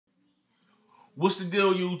What's the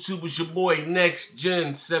deal, YouTube? It's your boy Next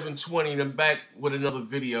Gen 720, and I'm back with another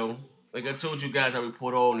video. Like I told you guys, I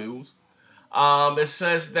report all news. It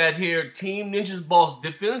says that here, Team Ninja's boss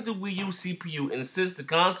defends the Wii U CPU and insists the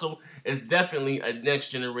console is definitely a next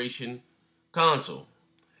generation console.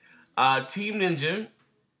 Team Ninja,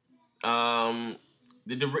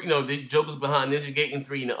 the jokers behind Ninja Gaiden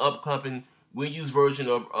 3 and the upcoming Wii U's version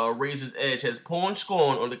of Razor's Edge has poured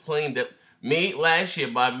scorn on the claim that made last year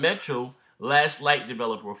by Metro Last Light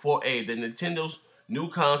developer 4A that Nintendo's new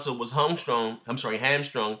console was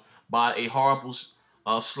hamstrung by a horrible,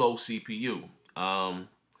 slow CPU.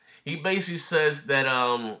 He basically says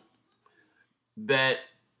that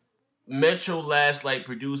Metro Last Light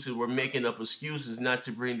producers were making up excuses not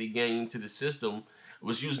to bring the game to the system.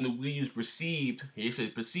 Was using the Wii U's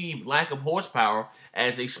perceived lack of horsepower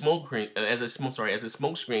as a smoke screen,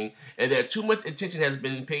 and that too much attention has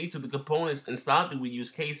been paid to the components inside the Wii U's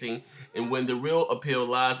casing, and when the real appeal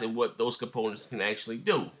lies in what those components can actually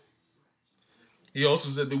do. He also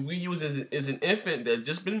said the Wii U is an infant that's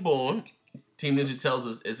just been born. Team Ninja tells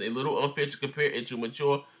us it's a little unfair to compare it to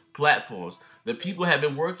mature platforms. The people have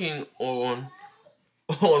been working on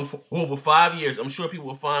for over 5 years. I'm sure people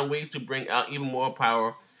will find ways to bring out even more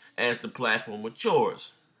power as the platform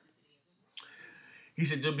matures. He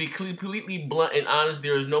said, to be completely blunt and honest,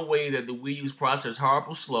 there is no way that the Wii U's processor is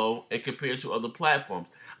horrible slow and compared to other platforms.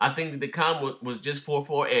 I think that the comment was just for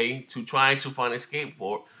 4A to try to find escape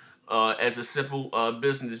for as a simple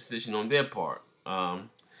business decision on their part.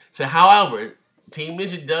 However, Team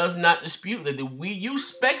Ninja does not dispute that the Wii U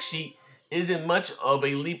spec sheet isn't much of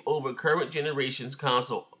a leap over current generation's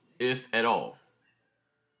console, if at all,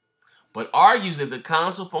 but argues that the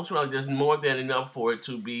console functionality is more than enough for it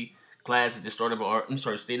to be classed as a state-of-the-art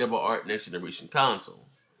next generation console.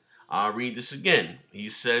 I'll read this again. He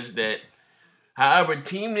says that, however,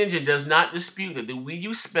 Team Ninja does not dispute that the Wii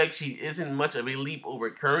U spec sheet isn't much of a leap over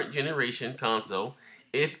current generation console,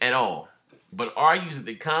 if at all, but argues that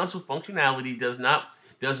the console functionality does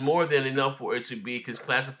more than enough for it to be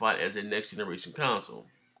classified as a next generation console.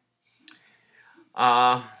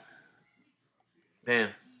 Damn.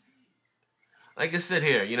 Like I said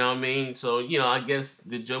here, you know what I mean? So, I guess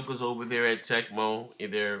the jokers over there at Tecmo,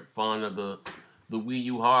 they're fond of the Wii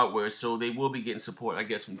U hardware, so they will be getting support, I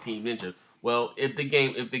guess, from Team Ninja. Well, if the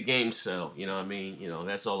games sell, you know what I mean?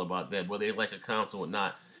 That's all about that. Whether they like a console or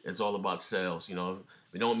not, it's all about sales. If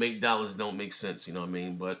they don't make dollars, it don't make sense, you know what I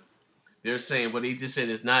mean? But they're saying, what he just said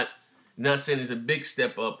is not saying it's a big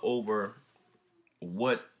step up over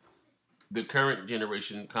what the current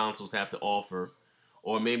generation consoles have to offer,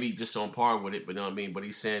 or maybe just on par with it, but you know what I mean? But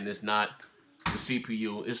he's saying it's not the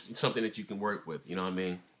CPU, it's something that you can work with, you know what I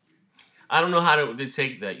mean? I don't know how to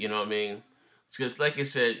take that, you know what I mean? Because like I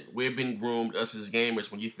said, we've been groomed, us as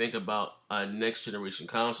gamers, when you think about a next generation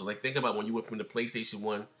console, like think about when you went from the PlayStation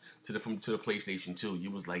 1 to the PlayStation 2,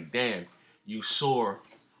 you was like, damn, you saw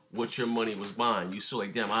what your money was buying. You saw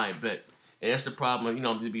like, damn, I bet. And that's the problem,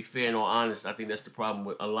 to be fair and all honest, I think that's the problem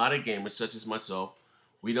with a lot of gamers, such as myself.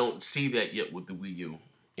 We don't see that yet with the Wii U.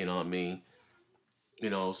 You know what I mean?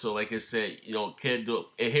 So like I said, and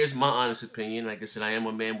here's my honest opinion. Like I said, I am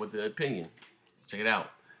a man with an opinion. Check it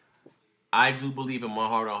out. I do believe in my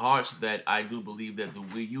heart of hearts that I do believe that the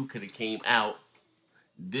Wii U could have came out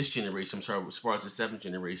this generation, as far as the 7th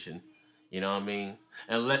generation. You know what I mean?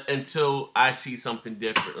 Until I see something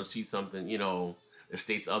different or see something, that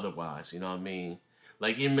states otherwise. You know what I mean?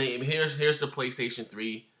 Like here's the PlayStation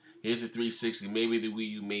 3, here's the 360, maybe the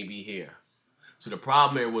Wii U may be here. So the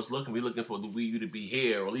problem here was we're looking for the Wii U to be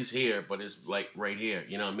here, or at least here, but it's like right here.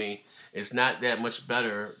 You know what I mean? It's not that much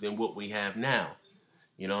better than what we have now.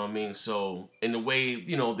 You know what I mean? So in the way,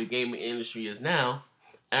 the gaming industry is now,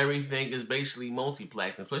 everything is basically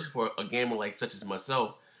multiplex, and especially for a gamer like such as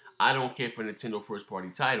myself. I don't care for Nintendo first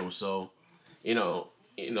party titles, so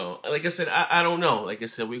like I said, I don't know. Like I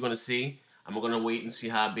said, we're gonna see. I'm gonna wait and see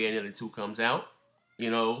how Bayonetta 2 comes out,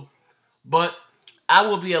 but I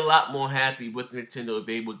will be a lot more happy with Nintendo if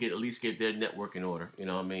they would at least get their network in order. You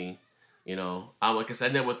know what I mean? Like I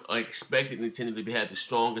said, I never expected Nintendo to have the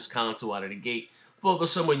strongest console out of the gate.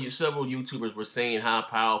 Focus several YouTubers were saying how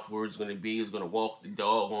powerful it's gonna be. It's gonna walk the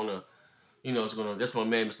dog on a, that's my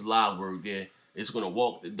man Mr. Loudword there. It's going to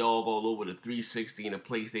walk the dog all over the 360 and the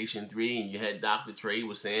PlayStation 3. And you had Dr. Trey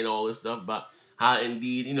was saying all this stuff about how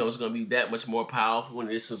indeed, it's going to be that much more powerful. And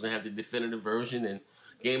this is going to have the definitive version. And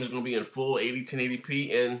games are going to be in full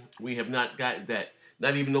 1080p. And we have not gotten that.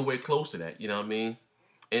 Not even nowhere close to that. You know what I mean?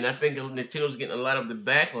 And I think Nintendo's getting a lot of the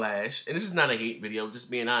backlash. And this is not a hate video, just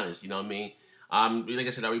being honest. You know what I mean? Like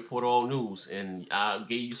I said, I report all news. And I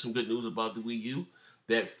gave you some good news about the Wii U.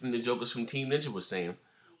 that from the jokers from Team Ninja was saying.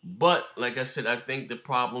 But like I said, I think the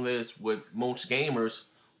problem is with most gamers,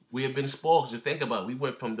 we have been spoiled. To think about it, we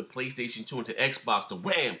went from the PlayStation 2 into Xbox to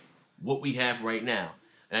wham, what we have right now.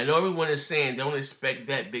 And I know everyone is saying don't expect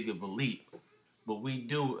that big of a leap, but we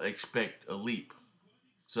do expect a leap.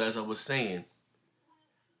 So as I was saying,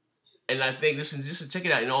 and I think this is just to check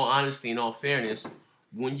it out. In all honesty, in all fairness,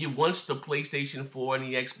 when you once the PlayStation 4 and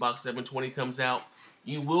the Xbox 720 comes out,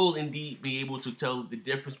 you will indeed be able to tell the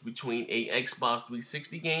difference between a Xbox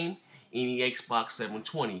 360 game and the Xbox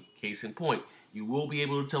 720. Case in point, you will be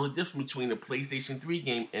able to tell the difference between the PlayStation 3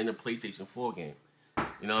 game and the PlayStation 4 game.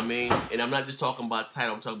 You know what I mean? And I'm not just talking about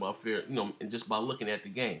title. I'm talking about fair. And just by looking at the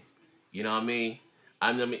game. You know what I mean?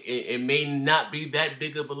 It may not be that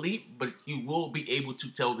big of a leap, but you will be able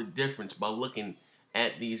to tell the difference by looking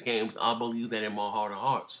at these games. I believe that in my heart of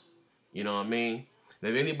hearts. You know what I mean? Now,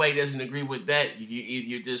 if anybody doesn't agree with that,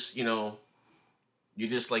 you're just, you're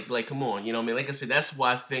just like, come on. You know what I mean? Like I said, that's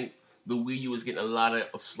why I think the Wii U is getting a lot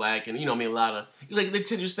of slack. And, a lot of, like,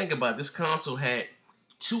 just think about it. This console had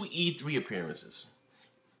 2 E3 appearances.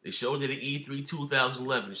 They showed it at E3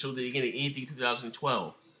 2011. They showed it again at E3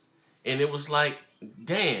 2012. And it was like,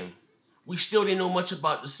 damn, we still didn't know much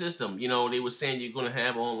about the system. They were saying you're going to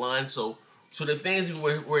have online. So the things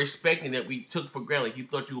we were expecting that we took for granted, like you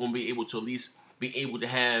thought you were going to be able to at least be able to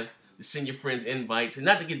have to send your friends invites. And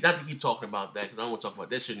not to keep talking about that because I don't want to talk about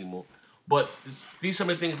that shit anymore. But these some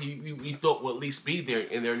of the things we thought would at least be there,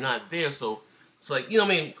 and they're not there. So it's like,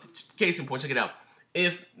 case in point, check it out.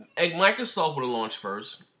 If Microsoft would have launched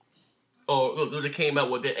first, or they came out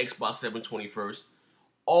with their Xbox 720 first,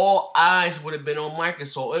 all eyes would have been on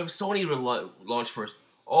Microsoft. If Sony would have launched first,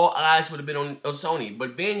 all eyes would have been on Sony.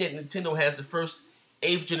 But being that Nintendo has the first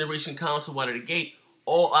 8th generation console out of the gate,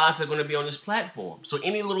 all eyes are going to be on this platform. So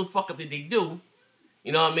any little fuck up that they do,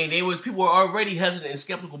 people were already hesitant and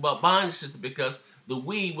skeptical about buying the system because the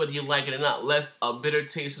Wii, whether you like it or not, left a bitter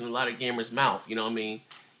taste in a lot of gamers' mouth.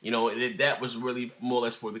 That was really more or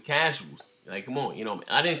less for the casuals. Like, come on,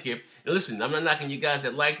 I didn't care. Now, listen, I'm not knocking you guys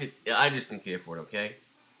that liked it. I just didn't care for it, okay?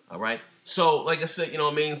 All right? So, like I said,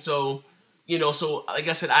 So, like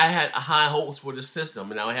I said, I had high hopes for the system.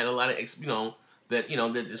 And I had a lot of, that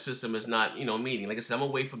the system is not, meeting. Like I said, I'm going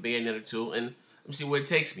to wait for Bayonetta 2 and see where it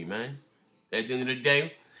takes me, man. At the end of the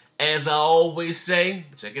day, as I always say,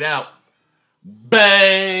 check it out.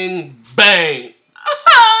 Bang, bang.